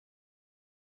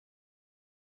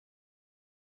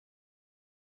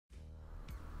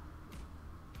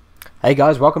Hey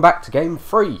guys, welcome back to Game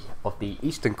 3 of the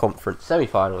Eastern Conference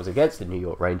semi-finals against the New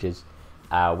York Rangers.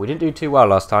 We didn't do too well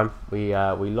last time. We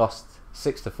lost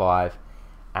 6-5,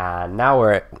 and now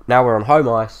we're on home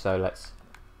ice. So let's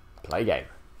play a game.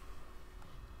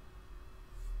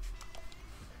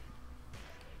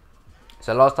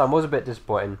 So last time was a bit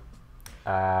disappointing.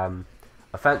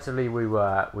 Offensively, we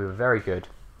were very good,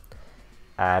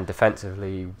 and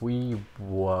defensively, we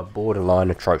were borderline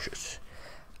atrocious.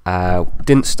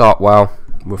 Didn't start well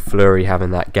with Fleury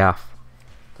having that gaff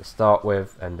to start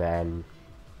with, and then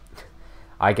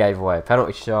I gave away a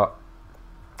penalty shot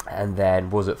and then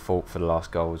was at fault for the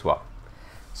last goal as well.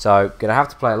 So gonna have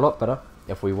to play a lot better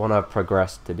if we want to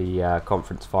progress to the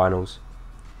conference finals.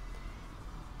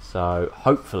 So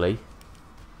hopefully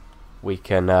we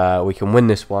can win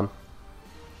this one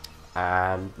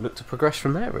and look to progress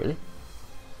from there, really.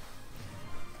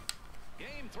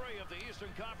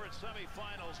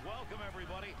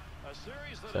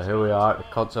 So here we are at the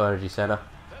Console Energy Centre.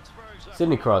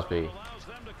 Sidney Crosby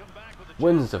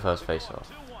wins the first face-off,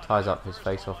 ties up his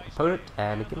face-off opponent,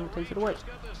 and again takes it away.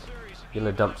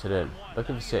 Giller dumps it in,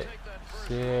 looking for Sid.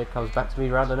 Sid comes back to me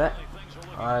around the net.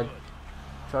 I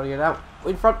try to get out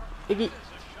in front. Iggy.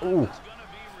 Ooh.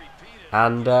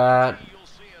 And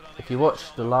if you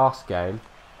watch the last game,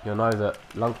 you'll know that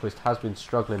Lundqvist has been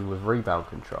struggling with rebound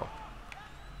control.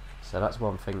 So that's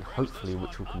one thing, hopefully,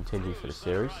 which will continue for the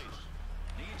series.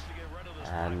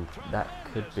 And that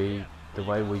could be the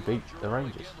way we beat the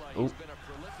Rangers. Ooh.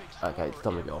 Okay, it's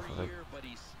time to get off, I think.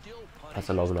 That's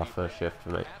a long enough first shift for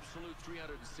me.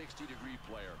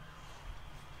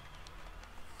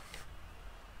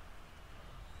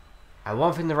 And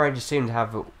one thing the Rangers seem to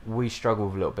have that we struggle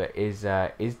with a little bit is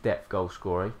depth goal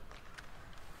scoring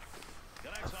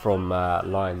from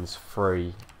lines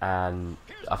 3 and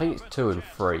I think it's 2 and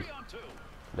 3.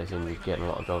 They seem to be getting a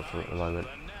lot of goals from it at the moment,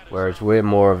 whereas we're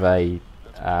more of a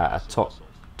top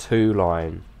 2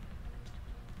 line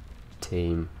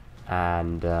team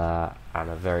and a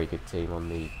very good team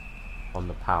on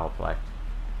the power play.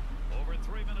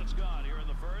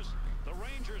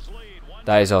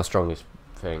 That is our strongest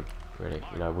thing, really.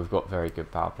 You know, we've got very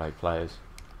good power play players.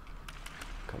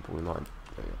 Can't pull mine.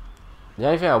 The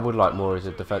only thing I would like more is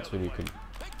a defenseman who can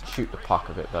shoot the puck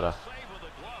a bit better.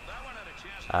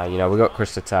 You know, we've got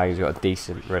Chris Letang, he's got a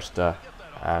decent wrister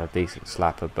and a decent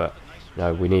slapper, but you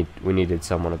know, we needed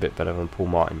someone a bit better than Paul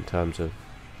Martin in terms of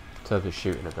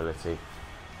shooting ability.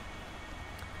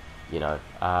 You know,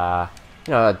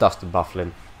 Dustin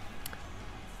Bufflin,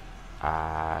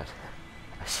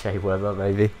 Shea Weber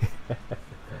maybe.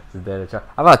 How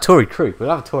about Torrey Krug? We'll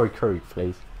have a Torrey Krug,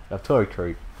 please. We'll have Torrey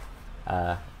Krug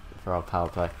for our power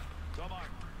play.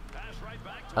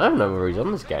 I don't know where he's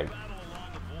on this game.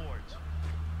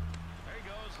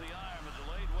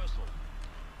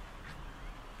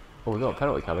 Oh, we've got a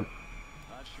penalty coming.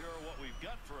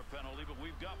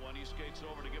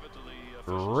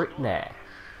 Rick Nash.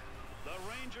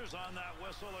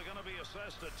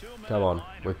 Come on,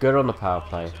 we're good on the power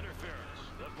play.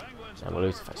 And we'll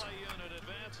lose the face.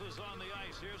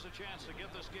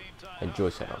 Enjoy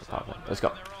setting on the power play. Let's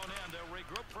go.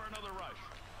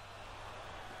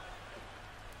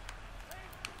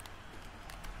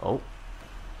 Oh.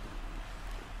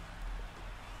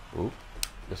 Ooh.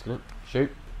 Listen it.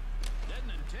 Shoot.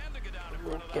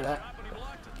 Get that.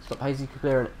 Stop Hazy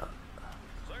clearing it.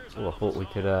 Oh, I thought we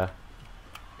could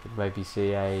maybe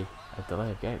see a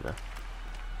delay of game there.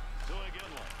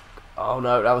 Oh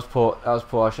no, that was poor. That was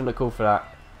poor. I shouldn't have called for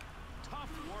that.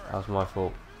 That was my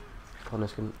fault.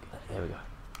 There we go.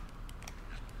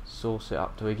 Sauce it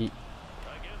up to Iggy.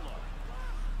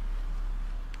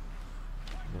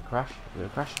 Gonna crash. Gonna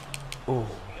crash. Oh.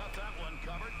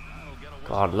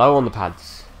 God, low on the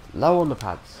pads. Low on the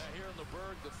pads.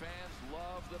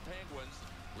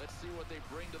 Let's see what they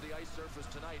bring to the ice surface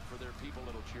tonight for their people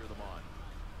that'll cheer them on.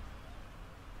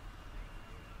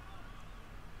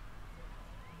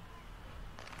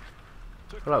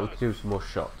 I feel like we could do some more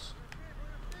shots.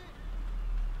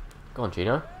 Go on,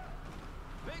 Gino.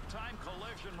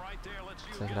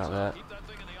 Take it out there.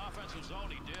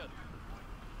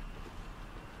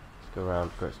 Let's go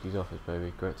around Gretzky's office,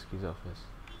 baby. Gretzky's office.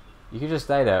 You could just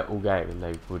stay there all game and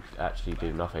they would actually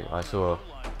do nothing. I saw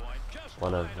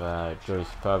one of Johnny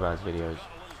Superman's videos.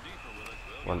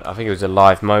 I think it was a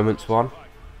live moments one,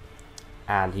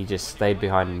 and he just stayed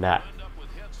behind the net,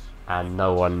 and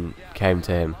no one came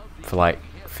to him for like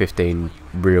 15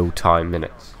 real-time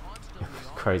minutes. It was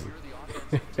crazy.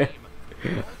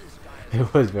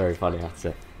 It was very funny, I have to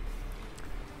say.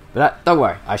 But don't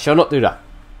worry, I shall not do that.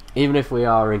 Even if we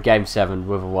are in Game 7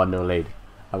 with a 1-0 lead,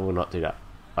 I will not do that.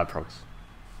 I promise.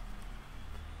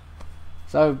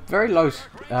 So very low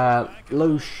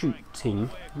shooting,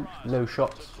 low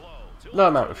shots, low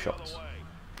amount of shots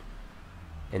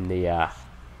in the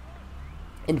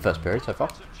first period so far.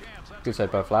 Good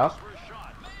save by Flower.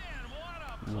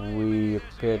 We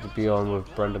appear to be on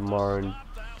with Brendan Morrow and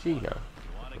Gino.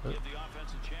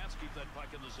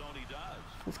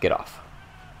 Let's get off.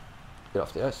 Get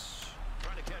off the ice.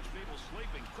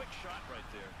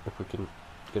 If we can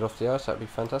get off the ice, that'd be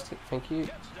fantastic. Thank you.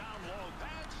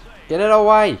 Get it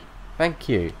away! Thank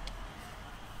you.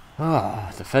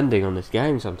 Defending on this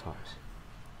game sometimes.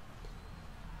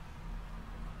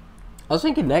 I was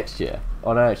thinking next year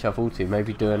on NHL13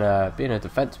 maybe doing being a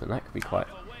defenseman. That could be quite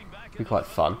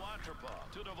fun.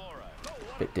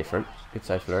 Bit different. Good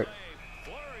save for it.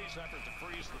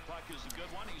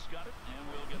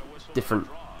 Different.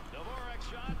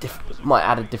 Might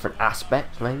add a different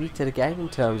aspect maybe to the game in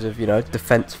terms of, you know,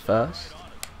 defense first,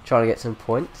 trying to get some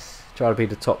points. Try to be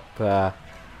the top,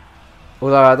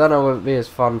 although I don't know whether it would be as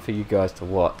fun for you guys to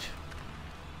watch.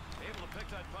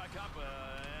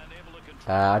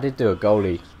 I did do a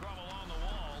goalie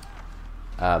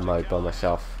mode by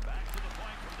myself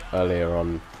earlier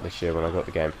on this year when I got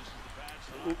the game,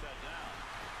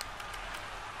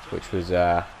 which was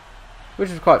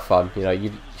quite fun. You know,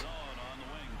 you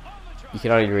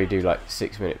can only really do like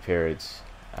 6-minute periods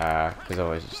because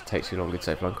otherwise it just takes too long to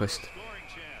save Lundqvist.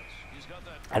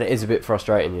 And it is a bit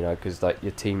frustrating, you know, because like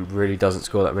your team really doesn't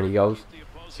score that many goals.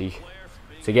 So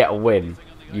to get a win,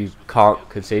 you can't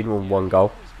concede more than 1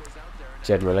 goal,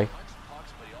 generally.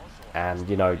 And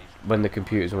you know, when the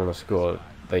computers want to score,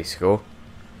 they score.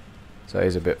 So it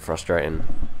is a bit frustrating.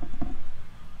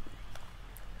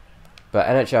 But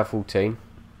NHL 14,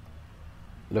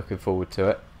 looking forward to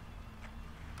it.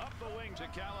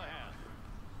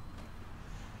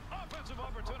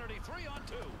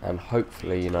 And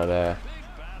hopefully, you know, they'll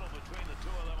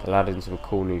add in some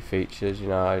cool new features. You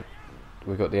know,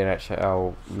 we've got the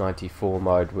NHL94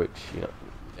 mode, which, you know,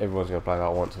 everyone's going to play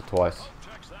that once or twice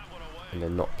and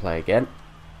then not play again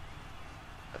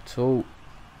at all.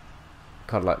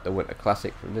 Kind of like the Winter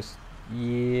Classic from this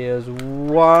year's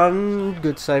one.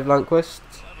 Good save, Lundqvist.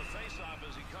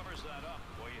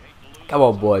 Come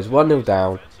on, boys, 1-0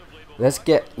 down. Let's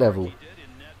get level.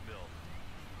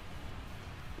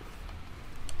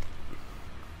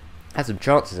 Had some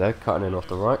chances though, cutting in off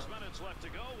the right.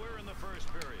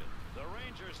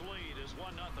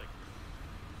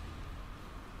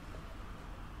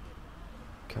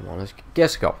 Come on, let's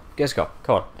get a goal. Get a goal.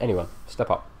 Come on, anyone,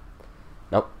 step up.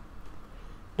 Nope.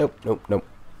 Nope, nope, nope.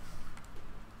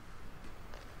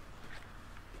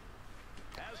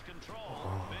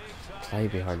 Oh, play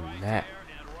behind net.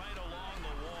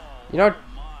 You know,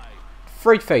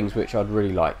 3 things which I'd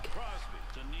really like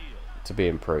to be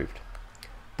improved.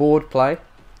 Board play,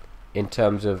 in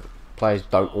terms of players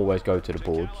don't always go to the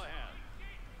boards.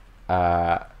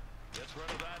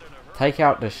 Take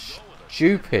out the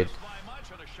stupid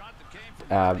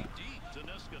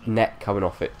net coming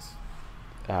off its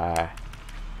what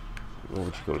would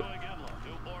you call it?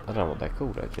 I don't know what they're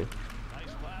called actually.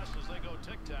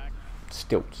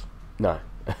 Stilts. No.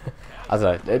 I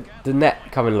don't know. The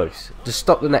net coming loose. Just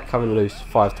stop the net coming loose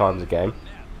 5 times a game.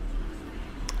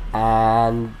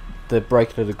 And the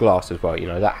breaking of the glass as well, you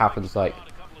know, that happens like,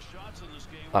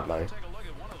 I don't know,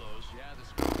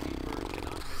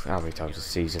 how many times a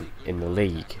season in the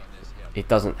league. It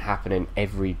doesn't happen in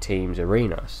every team's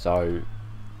arena, so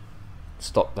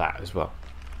stop that as well.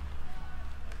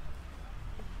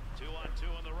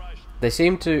 They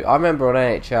seem to, I remember on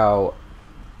NHL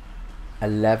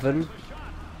 11,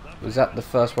 was that the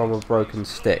first one with broken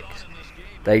sticks?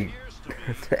 They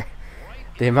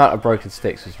the amount of broken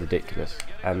sticks was ridiculous,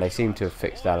 and they seem to have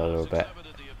fixed that a little bit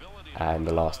in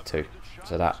the last 2,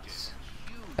 so that's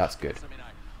good.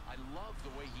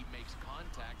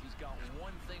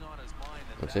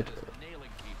 What's it?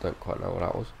 Don't quite know what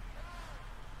that was.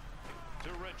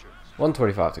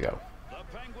 1:25 to go.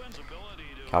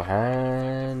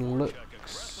 Callahan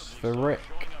looks for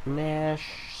Rick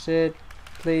Nash. Sid,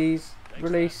 please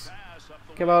release.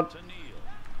 Come on.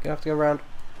 Gonna have to go around.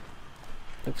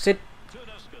 Look for Sid.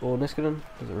 Or Niskanen,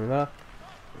 doesn't really matter.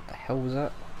 What the hell was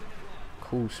that?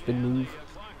 Cool spin move.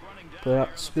 Put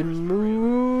out spin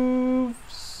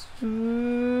moves.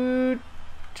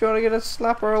 Trying to get a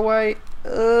slapper away.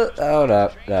 Oh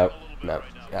no.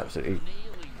 Absolutely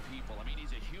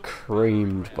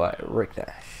creamed by Rick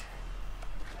Nash.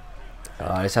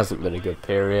 This hasn't been a good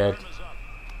period.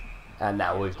 And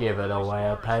now we've given away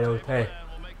a penalty.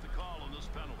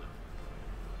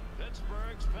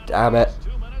 Damn it.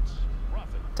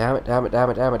 Damn it.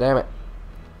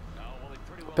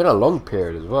 Been a long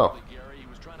period as well.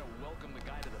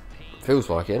 Feels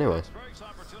like it anyway.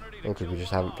 I think we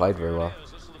just haven't played very well.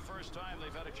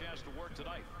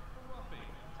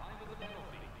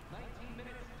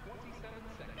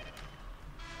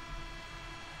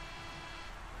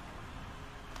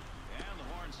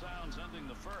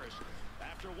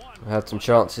 I had some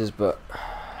chances, but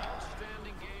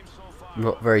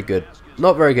not very good.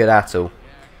 Not very good at all.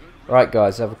 Right,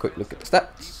 guys, have a quick look at the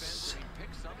stats.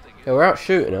 Yeah, we're out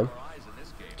shooting them.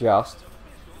 Just.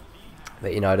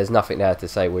 But, you know, there's nothing there to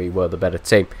say we were the better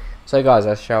team. So, guys,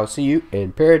 I shall see you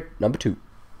in period number 2.